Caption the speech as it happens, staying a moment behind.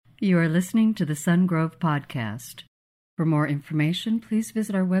You are listening to the Sungrove Podcast. For more information, please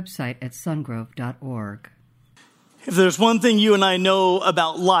visit our website at sungrove.org. If there's one thing you and I know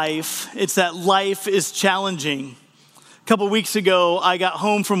about life, it's that life is challenging. A couple weeks ago, I got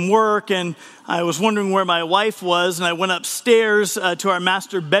home from work and I was wondering where my wife was, and I went upstairs to our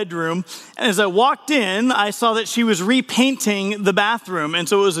master bedroom. And as I walked in, I saw that she was repainting the bathroom. And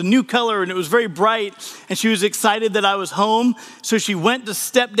so it was a new color and it was very bright, and she was excited that I was home. So she went to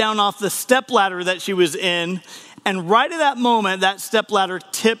step down off the stepladder that she was in. And right at that moment, that stepladder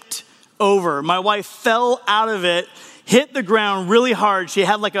tipped over. My wife fell out of it, hit the ground really hard. She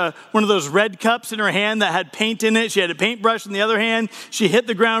had like one of those red cups in her hand that had paint in it. She had a paintbrush in the other hand. She hit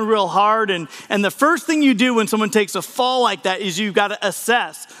the ground real hard. And the first thing you do when someone takes a fall like that is you've got to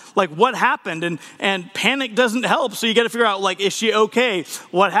assess, like, what happened? And panic doesn't help. So you got to figure out, like, is she okay?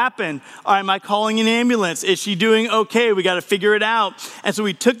 What happened? Am I calling an ambulance? Is she doing okay? We got to figure it out. And so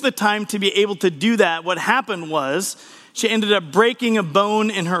we took the time to be able to do that. What happened was she ended up breaking a bone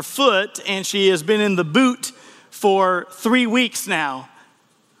in her foot, and she has been in the boot for 3 weeks now.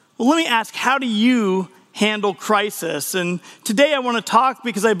 Well, let me ask, how do you handle crisis? And today I want to talk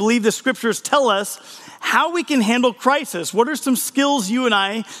because I believe the scriptures tell us how we can handle crisis. What are some skills you and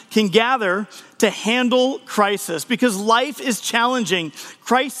I can gather to handle crisis? Because life is challenging.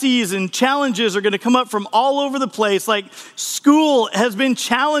 Crises and challenges are going to come up from all over the place. Like, school has been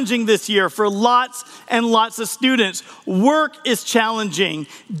challenging this year for lots and lots of students. Work is challenging.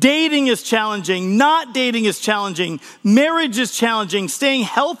 Dating is challenging. Not dating is challenging. Marriage is challenging. Staying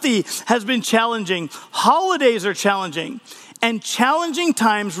healthy has been challenging. Holidays are challenging. And challenging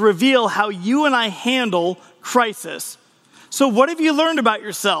times reveal how you and I handle crisis. So what have you learned about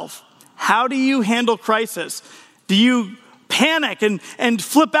yourself? How do you handle crisis? Do you panic and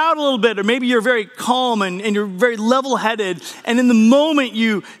flip out a little bit? Or maybe you're very calm and you're very level-headed, and in the moment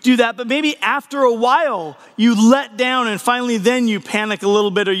you do that, but maybe after a while you let down and finally then you panic a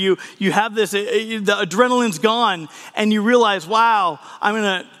little bit, or you have this, the adrenaline's gone and you realize, wow,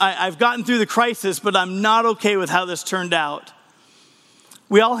 I've gotten through the crisis, but I'm not okay with how this turned out.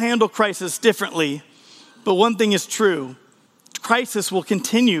 We all handle crisis differently, but one thing is true. Crisis will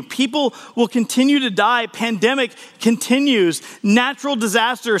continue. People will continue to die. Pandemic continues. Natural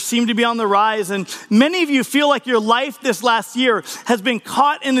disasters seem to be on the rise. And many of you feel like your life this last year has been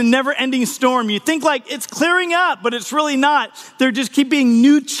caught in a never-ending storm. You think like it's clearing up, but it's really not. There just keep being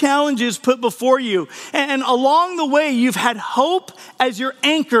new challenges put before you. And along the way, you've had hope as your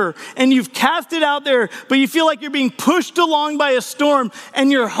anchor, and you've cast it out there, but you feel like you're being pushed along by a storm,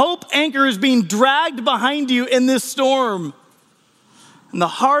 and your hope anchor is being dragged behind you in this storm. And the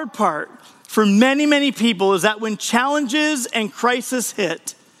hard part for many, many people is that when challenges and crisis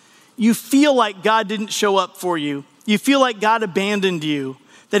hit, you feel like God didn't show up for you. You feel like God abandoned you,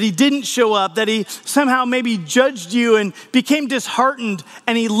 that he didn't show up, that he somehow maybe judged you and became disheartened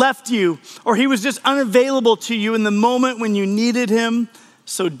and he left you, or he was just unavailable to you in the moment when you needed him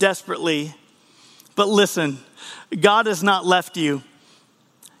so desperately. But listen, God has not left you.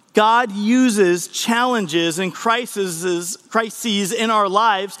 God uses challenges and crises in our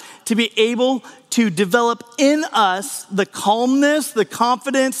lives to be able to develop in us the calmness, the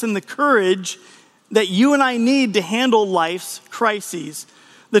confidence, and the courage that you and I need to handle life's crises.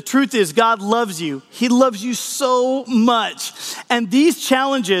 The truth is, God loves you. He loves you so much. And these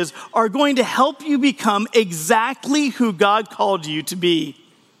challenges are going to help you become exactly who God called you to be.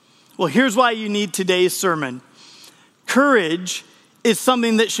 Well, here's why you need today's sermon. Courage is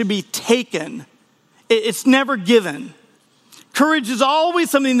something that should be taken. It's never given. Courage is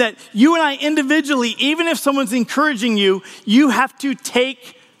always something that you and I individually, even if someone's encouraging you, you have to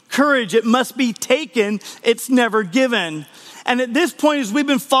take courage. It must be taken. It's never given. And at this point, as we've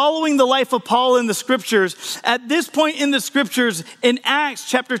been following the life of Paul in the scriptures, at this point in the scriptures, in Acts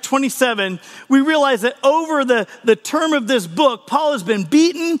chapter 27, we realize that over the term of this book, Paul has been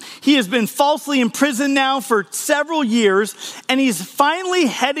beaten. He has been falsely imprisoned now for several years, and he's finally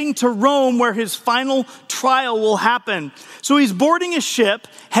heading to Rome where his final trial will happen. So he's boarding a ship,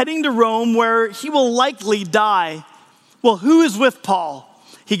 heading to Rome where he will likely die. Well, who is with Paul?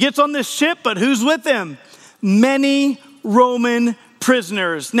 He gets on this ship, but who's with him? Many Roman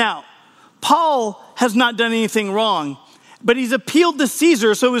prisoners. Now, Paul has not done anything wrong, but he's appealed to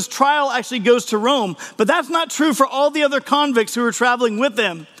Caesar, so his trial actually goes to Rome. But that's not true for all the other convicts who are traveling with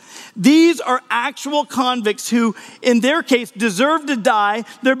him. These are actual convicts who, in their case, deserve to die.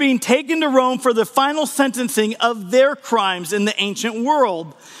 They're being taken to Rome for the final sentencing of their crimes in the ancient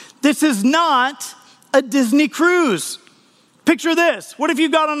world. This is not a Disney cruise. Picture this. What if you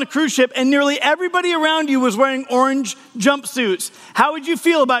got on a cruise ship and nearly everybody around you was wearing orange jumpsuits? How would you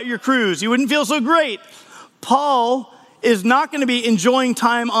feel about your cruise? You wouldn't feel so great. Paul is not going to be enjoying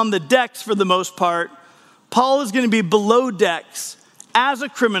time on the decks for the most part. Paul is going to be below decks as a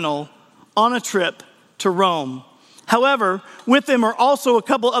criminal on a trip to Rome. However, with him are also a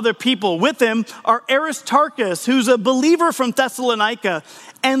couple other people. With him are Aristarchus, who's a believer from Thessalonica,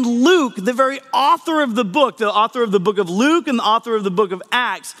 and Luke, the very author of the book of Luke and the author of the book of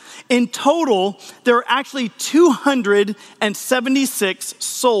Acts. In total, there are actually 276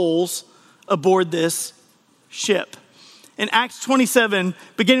 souls aboard this ship. In Acts 27,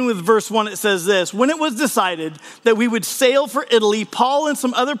 beginning with verse 1, it says this: when it was decided that we would sail for Italy, Paul and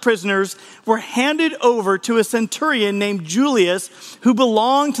some other prisoners were handed over to a centurion named Julius, who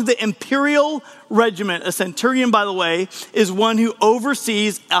belonged to the imperial regiment. A centurion, by the way, is one who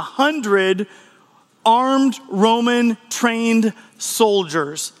oversees 100 armed Roman trained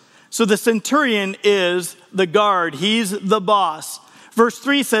soldiers. So the centurion is the guard. He's the boss. Verse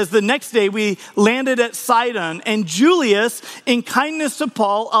 3 says, the next day we landed at Sidon, and Julius, in kindness to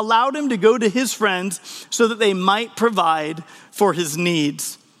Paul, allowed him to go to his friends so that they might provide for his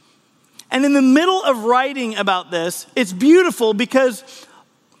needs. And in the middle of writing about this, it's beautiful because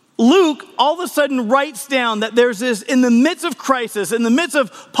Luke all of a sudden writes down that there's this, in the midst of crisis, in the midst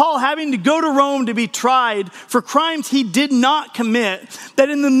of Paul having to go to Rome to be tried for crimes he did not commit, that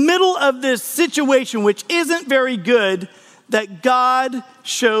in the middle of this situation, which isn't very good, that God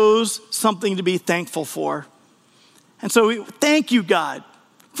shows something to be thankful for. And so we thank you, God,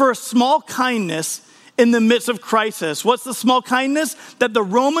 for a small kindness in the midst of crisis. What's the small kindness? That the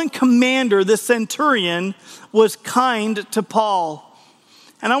Roman commander, the centurion, was kind to Paul.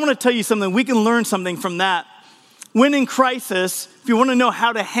 And I want to tell you something. We can learn something from that. When in crisis, if you want to know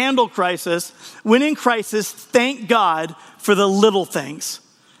how to handle crisis, when in crisis, thank God for the little things.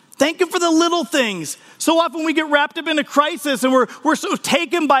 Thank him for the little things. So often we get wrapped up in a crisis and we're so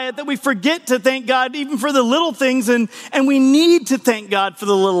taken by it that we forget to thank God even for the little things, and we need to thank God for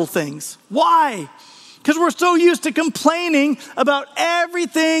the little things. Why? Because we're so used to complaining about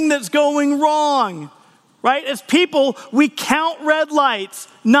everything that's going wrong, right? As people, we count red lights,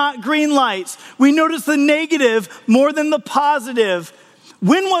 not green lights. We notice the negative more than the positive.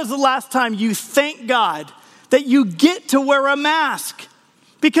 When was the last time you thanked God that you get to wear a mask?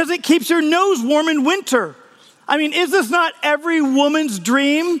 Because it keeps your nose warm in winter. I mean, is this not every woman's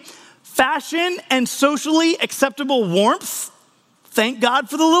dream? Fashion and socially acceptable warmth? Thank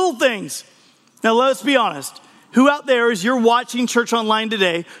God for the little things. Now, let's be honest. Who out there, as you're watching church online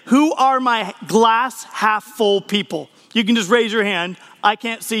today, who are my glass half full people? You can just raise your hand. I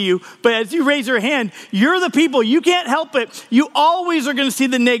can't see you. But as you raise your hand, you're the people. You can't help it. You always are going to see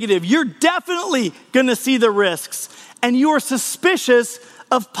the negative. You're definitely going to see the risks. And you are suspicious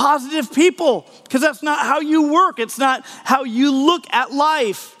of positive people, because that's not how you work. It's not how you look at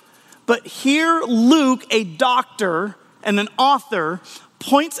life. But here Luke, a doctor and an author,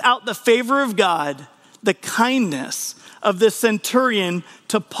 points out the favor of God, the kindness of this centurion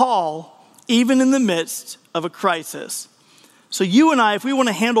to Paul, even in the midst of a crisis. So you and I, if we want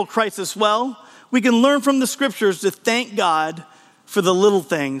to handle crisis well, we can learn from the scriptures to thank God for the little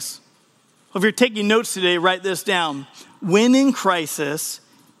things. If you're taking notes today, write this down. When in crisis,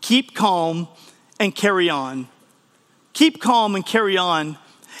 keep calm and carry on. Keep calm and carry on.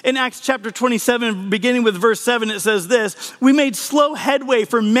 In Acts chapter 27, beginning with verse 7, it says this: we made slow headway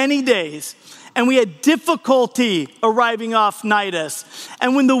for many days, and we had difficulty arriving off Cnidus.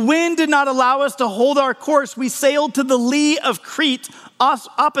 And when the wind did not allow us to hold our course, we sailed to the lee of Crete,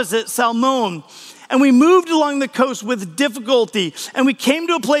 opposite Salmone. And we moved along the coast with difficulty. And we came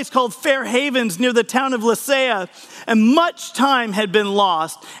to a place called Fair Havens near the town of Lasea. And much time had been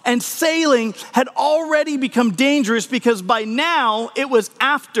lost. And sailing had already become dangerous because by now it was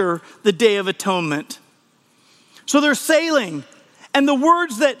after the Day of Atonement. So they're sailing. And the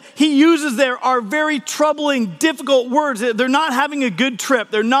words that he uses there are very troubling, difficult words. They're not having a good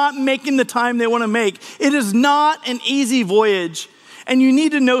trip. They're not making the time they want to make. It is not an easy voyage. And you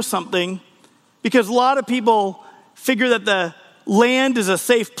need to know something, because a lot of people figure that the land is a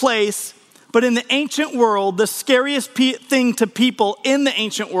safe place. But in the ancient world, the scariest thing to people in the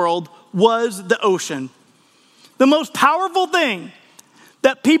ancient world was the ocean. The most powerful thing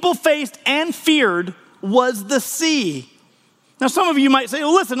that people faced and feared was the sea. Now, some of you might say,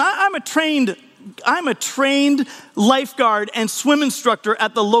 well, listen, I'm a trained lifeguard and swim instructor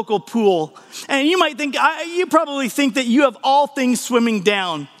at the local pool. And you might think, you probably think that you have all things swimming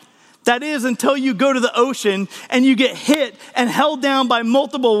down. That is, until you go to the ocean and you get hit and held down by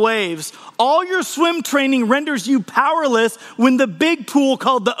multiple waves. All your swim training renders you powerless when the big pool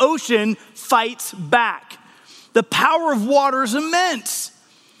called the ocean fights back. The power of water is immense.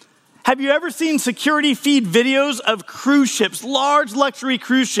 Have you ever seen security feed videos of cruise ships, large luxury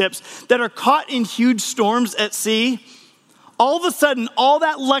cruise ships that are caught in huge storms at sea? All of a sudden, all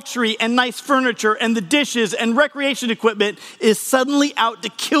that luxury and nice furniture and the dishes and recreation equipment is suddenly out to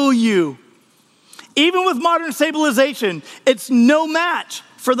kill you. Even with modern stabilization, it's no match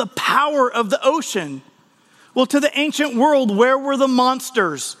for the power of the ocean. Well, to the ancient world, where were the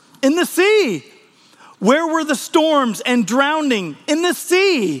monsters? In the sea. Where were the storms and drowning? In the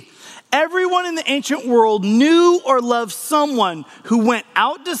sea. Everyone in the ancient world knew or loved someone who went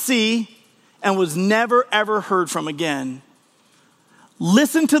out to sea and was never, ever heard from again.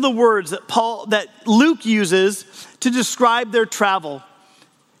 Listen to the words that Luke uses to describe their travel.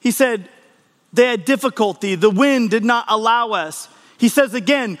 He said, they had difficulty. The wind did not allow us. He says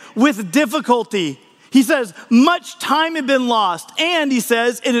again, with difficulty. He says, much time had been lost. And he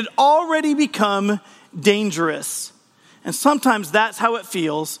says, it had already become dangerous. And sometimes that's how it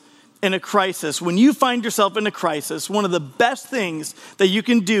feels in a crisis. When you find yourself in a crisis, one of the best things that you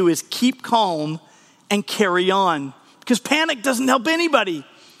can do is keep calm and carry on. Because panic doesn't help anybody.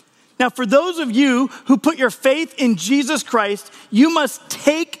 Now, for those of you who put your faith in Jesus Christ, you must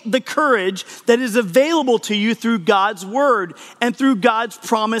take the courage that is available to you through God's word and through God's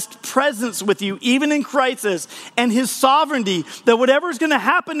promised presence with you, even in crisis, and his sovereignty, that whatever's going to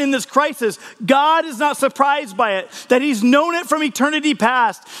happen in this crisis, God is not surprised by it, that he's known it from eternity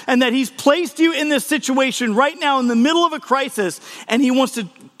past, and that he's placed you in this situation right now in the middle of a crisis, and he wants to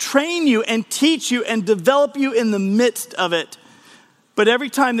train you and teach you and develop you in the midst of it. But every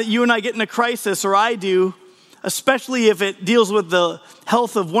time that you and I get in a crisis, or I do, especially if it deals with the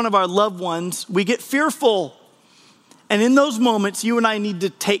health of one of our loved ones, we get fearful. And in those moments, you and I need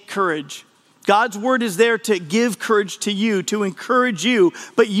to take courage. God's word is there to give courage to you, to encourage you,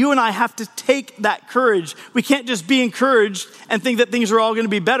 but you and I have to take that courage. We can't just be encouraged and think that things are all going to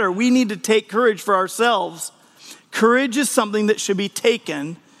be better. We need to take courage for ourselves. Courage is something that should be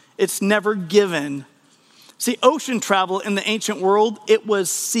taken. It's never given. See, ocean travel in the ancient world, it was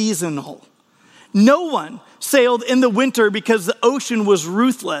seasonal. No one sailed in the winter because the ocean was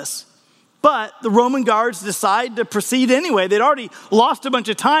ruthless. But the Roman guards decided to proceed anyway. They'd already lost a bunch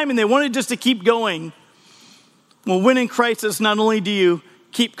of time and they wanted just to keep going. Well, when in crisis, not only do you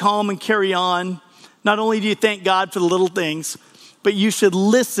keep calm and carry on, not only do you thank God for the little things, but you should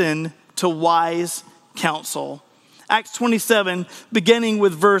listen to wise counsel. Acts 27, beginning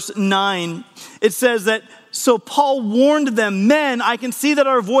with verse 9, it says that, so Paul warned them, men, I can see that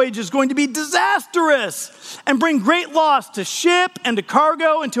our voyage is going to be disastrous and bring great loss to ship and to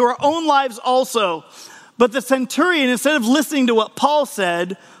cargo and to our own lives also. But the centurion, instead of listening to what Paul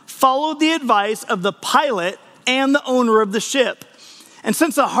said, followed the advice of the pilot and the owner of the ship. And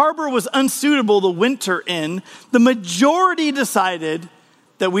since the harbor was unsuitable to winter in, the majority decided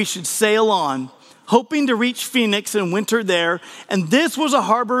that we should sail on, hoping to reach Phoenix and winter there. And this was a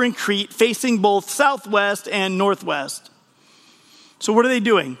harbor in Crete facing both southwest and northwest. So what are they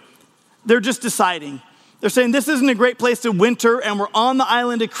doing? They're just deciding. They're saying this isn't a great place to winter and we're on the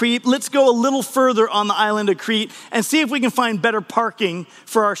island of Crete. Let's go a little further on the island of Crete and see if we can find better parking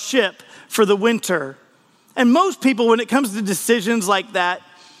for our ship for the winter. And most people, when it comes to decisions like that,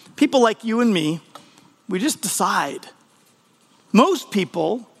 people like you and me, we just decide. Most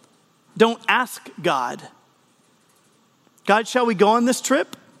people don't ask God, God, shall we go on this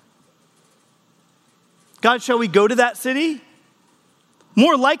trip? God, shall we go to that city?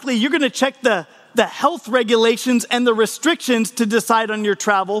 More likely, you're going to check the health regulations and the restrictions to decide on your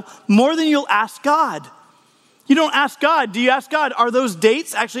travel more than you'll ask God. You don't ask God. Do you ask God, are those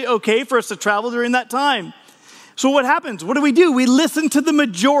dates actually okay for us to travel during that time? So what happens? What do? We listen to the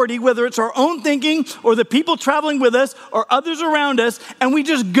majority, whether it's our own thinking or the people traveling with us or others around us, and we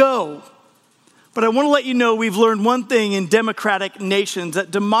just go. But I want to let you know we've learned one thing in democratic nations, that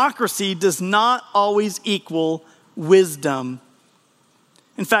democracy does not always equal wisdom.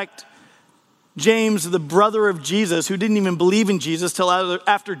 In fact, James, the brother of Jesus, who didn't even believe in Jesus till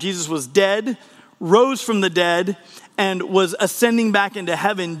after Jesus was dead, rose from the dead and was ascending back into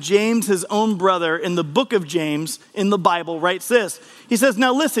heaven, James, his own brother, in the book of James in the Bible, writes this. He says,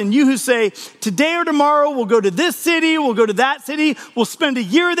 now listen, you who say, today or tomorrow we'll go to this city, we'll go to that city, we'll spend a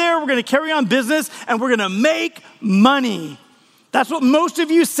year there, we're going to carry on business, and we're going to make money. That's what most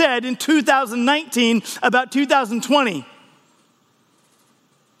of you said in 2019 about 2020.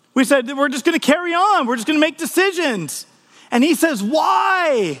 We said, we're just going to carry on, we're just going to make decisions. And he says,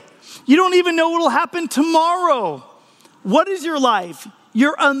 why? You don't even know what will happen tomorrow. What is your life?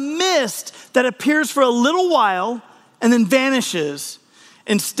 You're a mist that appears for a little while and then vanishes.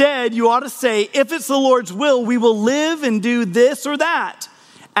 Instead, you ought to say, if it's the Lord's will, we will live and do this or that.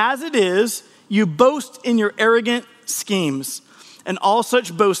 As it is, you boast in your arrogant schemes, and all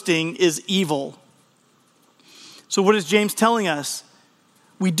such boasting is evil. So what is James telling us?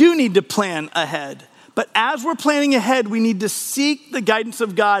 We do need to plan ahead. But as we're planning ahead, we need to seek the guidance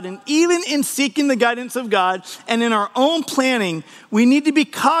of God. And even in seeking the guidance of God and in our own planning, we need to be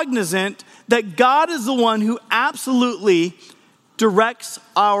cognizant that God is the one who absolutely directs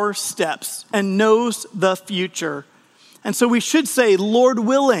our steps and knows the future. And so we should say, Lord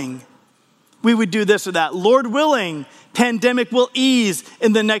willing, we would do this or that. Lord willing, pandemic will ease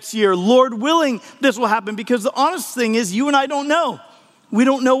in the next year. Lord willing, this will happen. Because the honest thing is, you and I don't know. We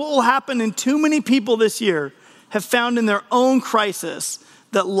don't know what will happen, and too many people this year have found in their own crisis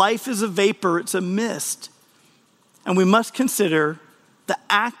that life is a vapor, it's a mist. And we must consider the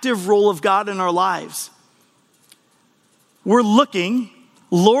active role of God in our lives. We're looking,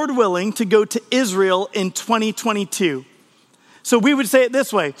 Lord willing, to go to Israel in 2022. So we would say it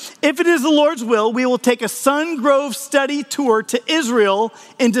this way: if it is the Lord's will, we will take a Sungrove study tour to Israel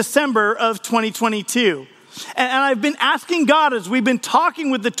in December of 2022. And I've been asking God, as we've been talking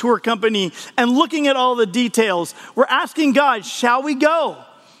with the tour company and looking at all the details, we're asking God, shall we go?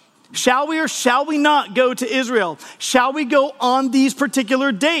 Shall we or shall we not go to Israel? Shall we go on these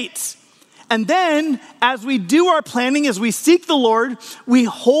particular dates? And then, as we do our planning, as we seek the Lord, we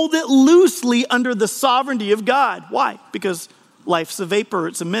hold it loosely under the sovereignty of God. Why? Because life's a vapor,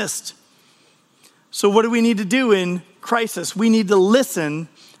 it's a mist. So what do we need to do in crisis? We need to listen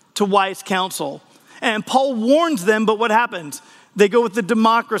to wise counsel. And Paul warns them, but what happens? They go with the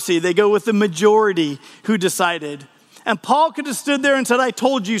democracy. They go with the majority who decided. And Paul could have stood there and said, I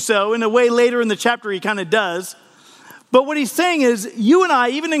told you so. In a way, later in the chapter, he kind of does. But what he's saying is, you and I,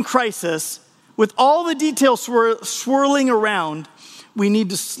 even in crisis, with all the details swirling around, we need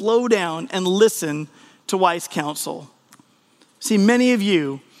to slow down and listen to wise counsel. See, many of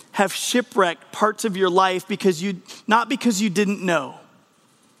you have shipwrecked parts of your life not because you didn't know,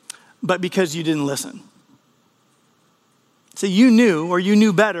 but because you didn't listen. So you knew, or you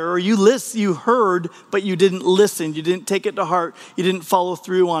knew better, or you heard, but you didn't listen. You didn't take it to heart. You didn't follow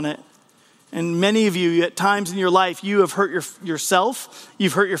through on it. And many of you, at times in your life, you have hurt yourself,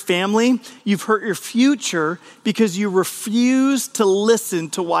 you've hurt your family, you've hurt your future because you refuse to listen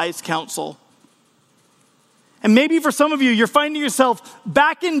to wise counsel. And maybe for some of you, you're finding yourself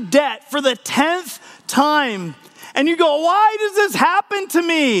back in debt for the 10th time. And you go, why does this happen to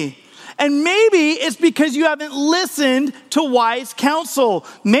me? And maybe it's because you haven't listened to wise counsel.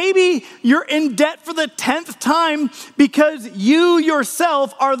 Maybe you're in debt for the 10th time because you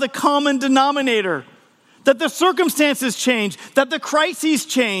yourself are the common denominator. That the circumstances changed, that the crises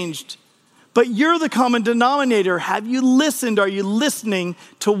changed. But you're the common denominator. Have you listened? Are you listening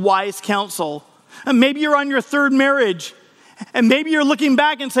to wise counsel? And maybe you're on your third marriage. And maybe you're looking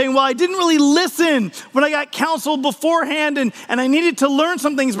back and saying, well, I didn't really listen when I got counseled beforehand and I needed to learn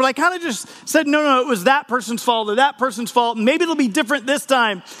some things, but I kind of just said, no, it was that person's fault or that person's fault. And maybe it'll be different this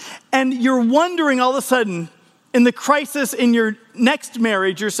time. And you're wondering all of a sudden, in the crisis in your next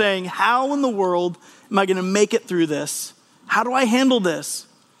marriage, you're saying, how in the world am I going to make it through this? How do I handle this?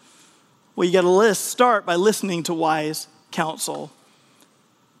 Well, you got to start by listening to wise counsel.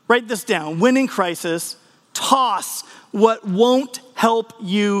 Write this down. When in crisis, toss what won't help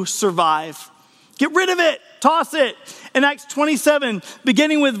you survive. Get rid of it. Toss it. In Acts 27,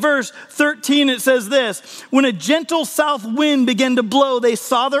 beginning with verse 13, it says this: when a gentle south wind began to blow, they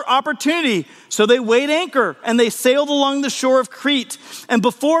saw their opportunity. So they weighed anchor and they sailed along the shore of Crete. And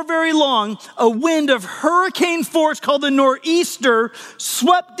before very long, a wind of hurricane force called the nor'easter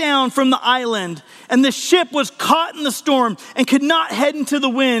swept down from the island. And the ship was caught in the storm and could not head into the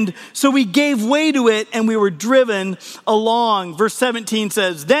wind. So we gave way to it and we were driven along. Verse 17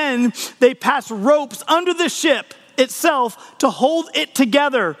 says, then they passed ropes under the ship itself to hold it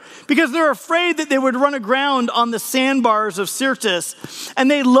together because they're afraid that they would run aground on the sandbars of Syrtis. And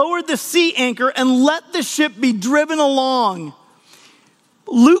they lowered the sea anchor and let the ship be driven along.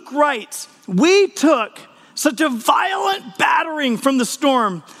 Luke writes, we took such a violent battering from the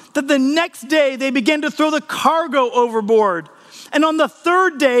storm that the next day they began to throw the cargo overboard. And on the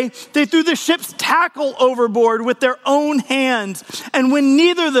third day, they threw the ship's tackle overboard with their own hands. And when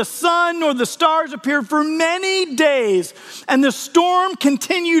neither the sun nor the stars appeared for many days, and the storm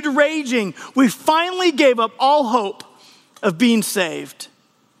continued raging, we finally gave up all hope of being saved.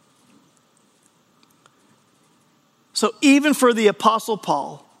 So even for the Apostle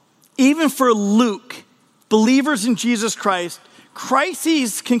Paul, even for Luke, believers in Jesus Christ,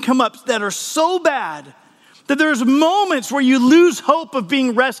 crises can come up that are so bad that there's moments where you lose hope of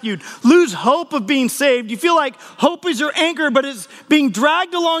being rescued, lose hope of being saved. You feel like hope is your anchor, but it's being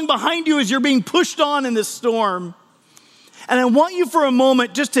dragged along behind you as you're being pushed on in this storm. And I want you for a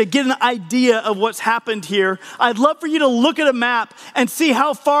moment just to get an idea of what's happened here. I'd love for you to look at a map and see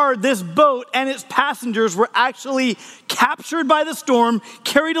how far this boat and its passengers were actually captured by the storm,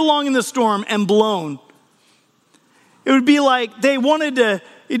 carried along in the storm, and blown. It would be like they wanted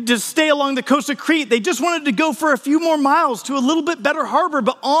to stay along the coast of Crete. They just wanted to go for a few more miles to a little bit better harbor,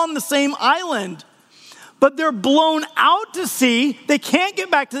 but on the same island. But they're blown out to sea. They can't get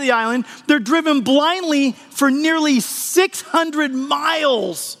back to the island. They're driven blindly for nearly 600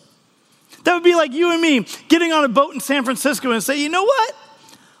 miles. That would be like you and me getting on a boat in San Francisco and say, you know what?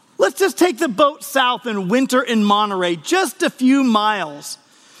 Let's just take the boat south and winter in Monterey, just a few miles.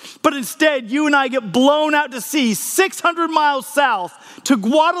 But instead, you and I get blown out to sea 600 miles south to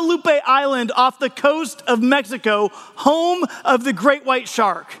Guadalupe Island off the coast of Mexico, home of the great white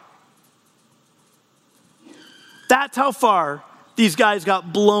shark. That's how far these guys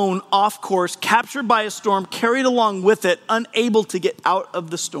got blown off course, captured by a storm, carried along with it, unable to get out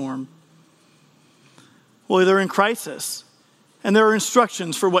of the storm. Well, they're in crisis. And there are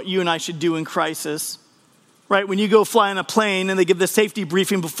instructions for what you and I should do in crisis. Right? When you go fly on a plane and they give the safety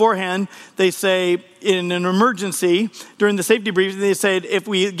briefing beforehand, they say in an emergency, during the safety briefing, they said, if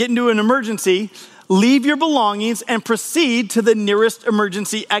we get into an emergency, leave your belongings and proceed to the nearest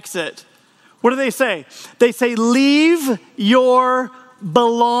emergency exit. What do they say? They say, leave your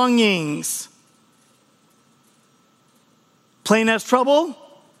belongings. Plane has trouble?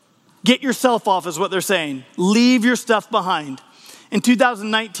 Get yourself off is what they're saying. Leave your stuff behind. In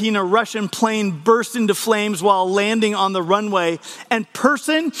 2019, a Russian plane burst into flames while landing on the runway, and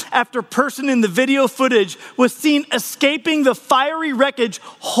person after person in the video footage was seen escaping the fiery wreckage,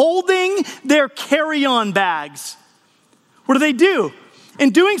 holding their carry-on bags. What do? In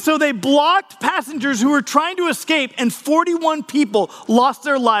doing so, they blocked passengers who were trying to escape, and 41 people lost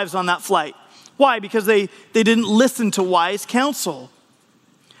their lives on that flight. Why? Because they didn't listen to wise counsel.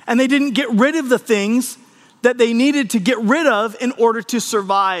 And they didn't get rid of the things that they needed to get rid of in order to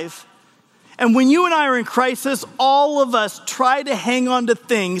survive. And when you and I are in crisis, all of us try to hang on to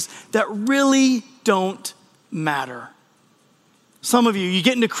things that really don't matter. Some of you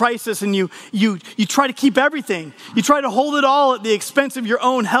get into crisis and you try to keep everything. You try to hold it all at the expense of your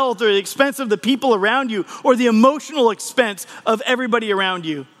own health or the expense of the people around you or the emotional expense of everybody around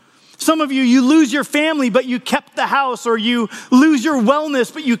you. Some of you lose your family, but you kept the house, or you lose your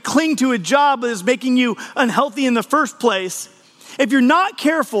wellness, but you cling to a job that is making you unhealthy in the first place. If you're not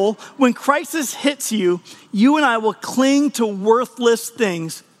careful, when crisis hits you, you and I will cling to worthless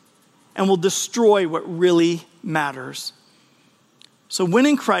things and will destroy what really matters. So when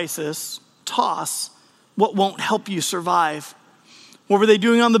in crisis, toss what won't help you survive. What were they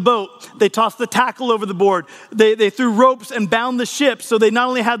doing on the boat? They tossed the tackle over the board. They threw ropes and bound the ship. So they not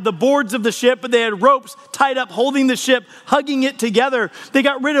only had the boards of the ship, but they had ropes tied up, holding the ship, hugging it together. They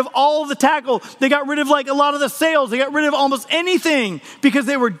got rid of all of the tackle. They got rid of like a lot of the sails. They got rid of almost anything because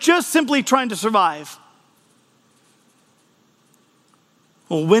they were just simply trying to survive.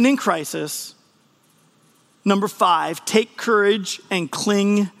 Well, when in crisis, number 5, take courage and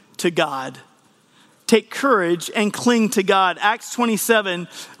cling to God. Take courage and cling to God. Acts 27,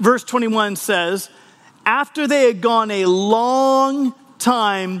 verse 21 says, after they had gone a long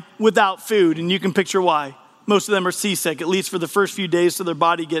time without food, and you can picture why. Most of them are seasick, at least for the first few days, so their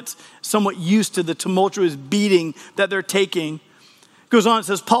body gets somewhat used to the tumultuous beating that they're taking. It goes on, it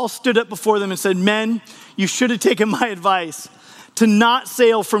says, Paul stood up before them and said, men, you should have taken my advice to not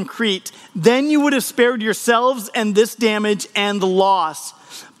sail from Crete. Then you would have spared yourselves and this damage and the loss.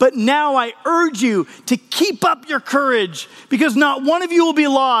 But now I urge you to keep up your courage, because not one of you will be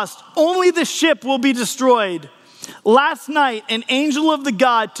lost. Only the ship will be destroyed. Last night, an angel of the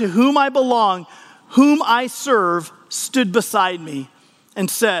God to whom I belong, whom I serve, stood beside me and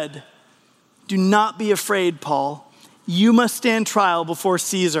said, do not be afraid, Paul. You must stand trial before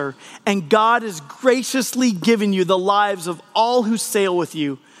Caesar, and God has graciously given you the lives of all who sail with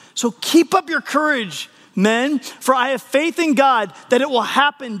you. So keep up your courage, men, for I have faith in God that it will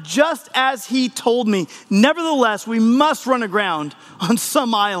happen just as he told me. Nevertheless, we must run aground on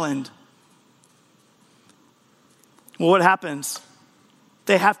some island. Well, what happens?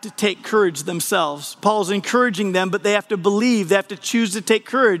 They have to take courage themselves. Paul's encouraging them, but they have to believe. They have to choose to take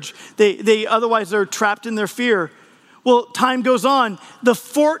courage. Otherwise, they're trapped in their fear. Well, time goes on. The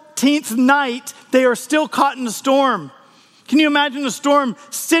 14th night, they are still caught in a storm. Can you imagine a storm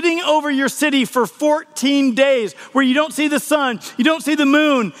sitting over your city for 14 days where you don't see the sun, you don't see the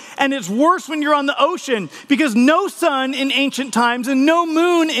moon, and it's worse when you're on the ocean because no sun in ancient times and no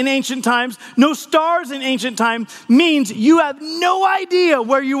moon in ancient times, no stars in ancient time means you have no idea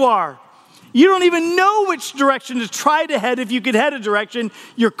where you are. You don't even know which direction to try to head if you could head a direction.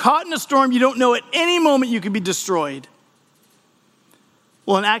 You're caught in a storm. You don't know at any moment you could be destroyed.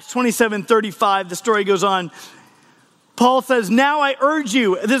 Well, in Acts 27:35, the story goes on. Paul says, now I urge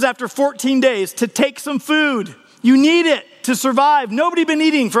you, this is after 14 days, to take some food. You need it to survive. Nobody been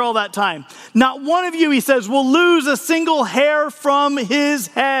eating for all that time. Not one of you, he says, will lose a single hair from his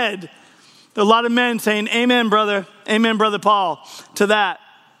head. There are a lot of men saying, amen, brother Paul, to that.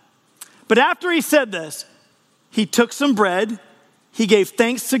 But after he said this, he took some bread, he gave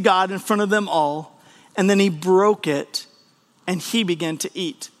thanks to God in front of them all, and then he broke it, and he began to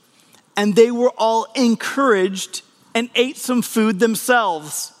eat. And they were all encouraged and ate some food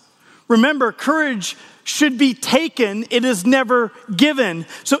themselves. Remember, courage should be taken, it is never given.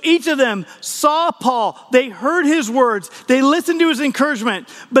 So each of them saw Paul, they heard his words, they listened to his encouragement,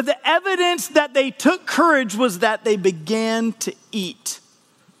 but the evidence that they took courage was that they began to eat.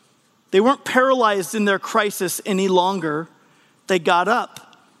 They weren't paralyzed in their crisis any longer. They got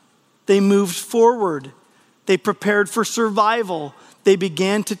up, they moved forward, they prepared for survival. They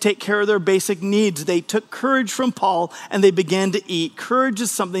began to take care of their basic needs. They took courage from Paul and they began to eat. Courage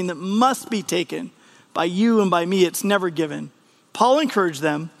is something that must be taken by you and by me. It's never given. Paul encouraged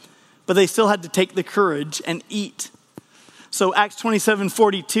them, but they still had to take the courage and eat. So Acts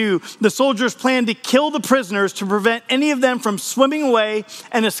 27:42, the soldiers planned to kill the prisoners to prevent any of them from swimming away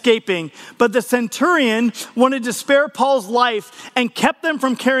and escaping. But the centurion wanted to spare Paul's life and kept them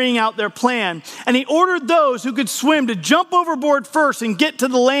from carrying out their plan. And he ordered those who could swim to jump overboard first and get to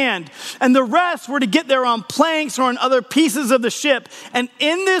the land. And the rest were to get there on planks or on other pieces of the ship. And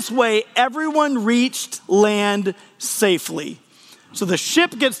in this way, everyone reached land safely. So the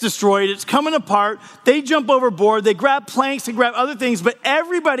ship gets destroyed, it's coming apart, they jump overboard, they grab planks, they grab other things, but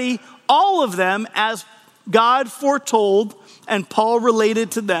everybody, all of them, as God foretold and Paul related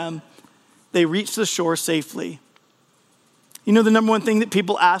to them, they reached the shore safely. You know the number one thing that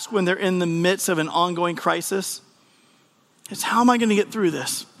people ask when they're in the midst of an ongoing crisis? Is how am I going to get through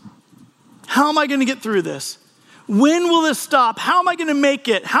this? How am I going to get through this? When will this stop? How am I going to make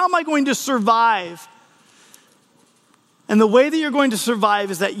it? How am I going to survive? And the way that you're going to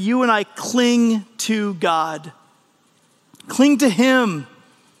survive is that you and I cling to God. Cling to Him.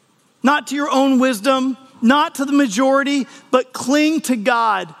 Not to your own wisdom, not to the majority, but cling to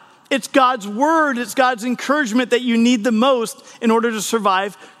God. It's God's word, it's God's encouragement that you need the most in order to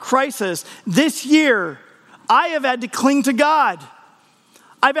survive crisis. This year, I have had to cling to God.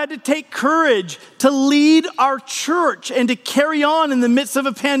 I've had to take courage to lead our church and to carry on in the midst of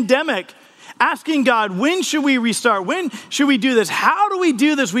a pandemic. Asking God, when should we restart? When should we do this? How do we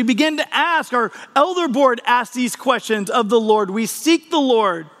do this? We begin to ask. Our elder board asks these questions of the Lord. We seek the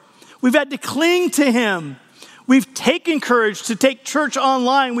Lord. We've had to cling to Him. We've taken courage to take church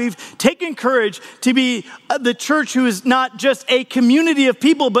online. We've taken courage to be the church who is not just a community of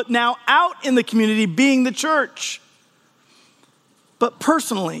people, but now out in the community being the church. But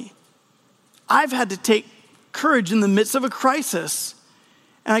personally, I've had to take courage in the midst of a crisis.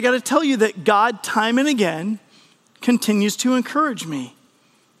 And I got to tell you that God, time and again, continues to encourage me.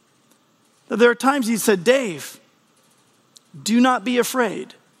 That there are times He said, Dave, do not be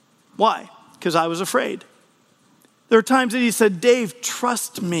afraid. Why? Because I was afraid. There are times that He said, Dave,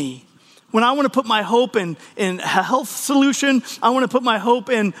 trust me. When I want to put my hope in a health solution, I want to put my hope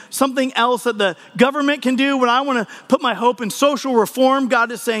in something else that the government can do. When I want to put my hope in social reform,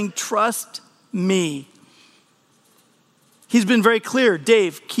 God is saying, trust me. He's been very clear,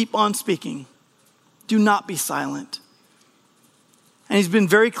 Dave, keep on speaking. Do not be silent. And He's been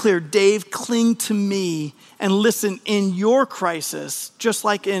very clear, Dave, cling to me and listen in your crisis, just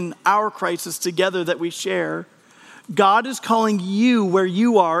like in our crisis together that we share. God is calling you where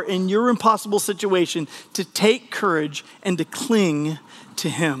you are in your impossible situation to take courage and to cling to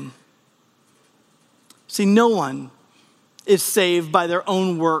Him. See, no one is saved by their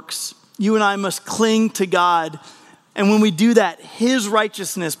own works. You and I must cling to God. And when we do that, His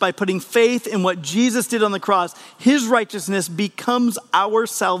righteousness, by putting faith in what Jesus did on the cross, His righteousness becomes our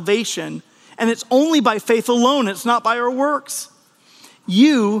salvation. And it's only by faith alone. It's not by our works.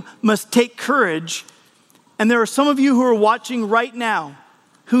 You must take courage. And there are some of you who are watching right now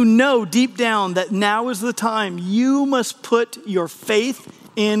who know deep down that now is the time. You must put your faith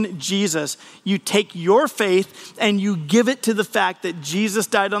in Jesus. You take your faith and you give it to the fact that Jesus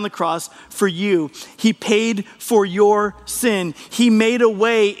died on the cross for you. He paid for your sin. He made a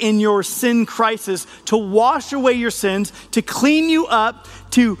way in your sin crisis to wash away your sins, to clean you up,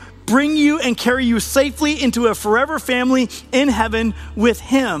 to bring you and carry you safely into a forever family in heaven with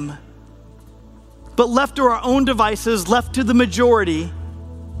him. But left to our own devices, left to the majority,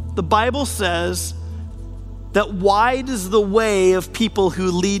 the Bible says that wide is the way of people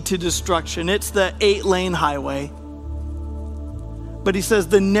who lead to destruction. It's the 8-lane highway. But he says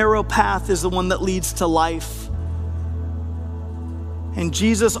the narrow path is the one that leads to life. And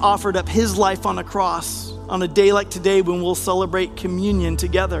Jesus offered up his life on a cross on a day like today when we'll celebrate communion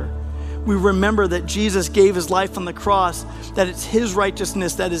together. We remember that Jesus gave his life on the cross, that it's his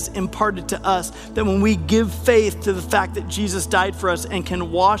righteousness that is imparted to us, that when we give faith to the fact that Jesus died for us and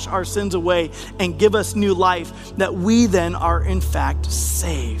can wash our sins away and give us new life, that we then are in fact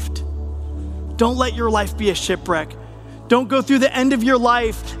saved. Don't let your life be a shipwreck. Don't go through the end of your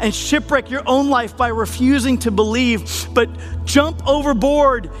life and shipwreck your own life by refusing to believe, but jump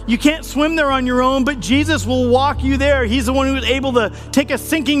overboard. You can't swim there on your own, but Jesus will walk you there. He's the one who is able to take a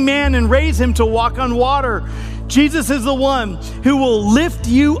sinking man and raise him to walk on water. Jesus is the one who will lift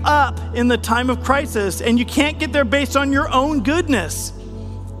you up in the time of crisis, and you can't get there based on your own goodness.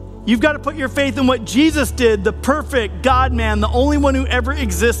 You've got to put your faith in what Jesus did, the perfect God-man, the only one who ever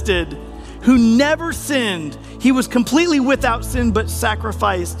existed, who never sinned. He was completely without sin, but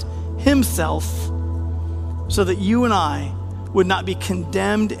sacrificed himself so that you and I would not be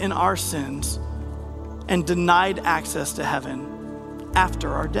condemned in our sins and denied access to heaven after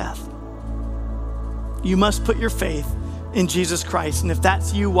our death. You must put your faith in Jesus Christ. And if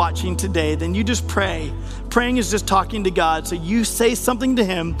that's you watching today, then you just pray. Praying is just talking to God. So you say something to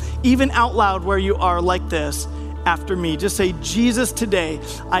him, even out loud where you are, like this after me. Just say, Jesus, today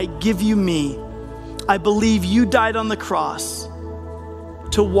I give you me. I believe you died on the cross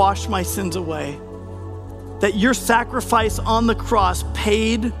to wash my sins away. That your sacrifice on the cross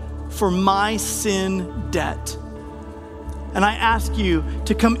paid for my sin debt. And I ask you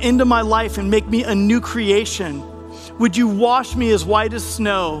to come into my life and make me a new creation. Would you wash me as white as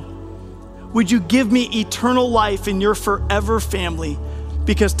snow? Would you give me eternal life in your forever family?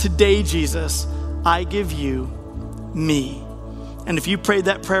 Because today, Jesus, I give you me. And if you prayed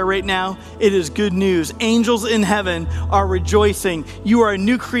that prayer right now, it is good news. Angels in heaven are rejoicing. You are a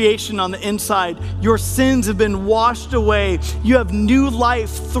new creation on the inside. Your sins have been washed away. You have new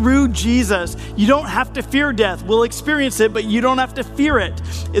life through Jesus. You don't have to fear death. We'll experience it, but you don't have to fear it.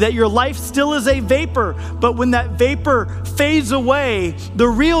 That your life still is a vapor, but when that vapor fades away, the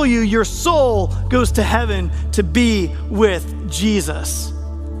real you, your soul, goes to heaven to be with Jesus.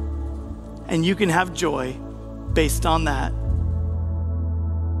 And you can have joy based on that.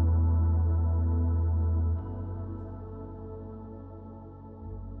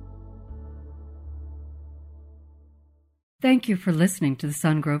 Thank you for listening to the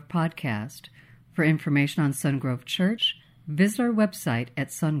Sungrove Podcast. For information on Sungrove Church, visit our website at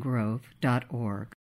sungrove.org.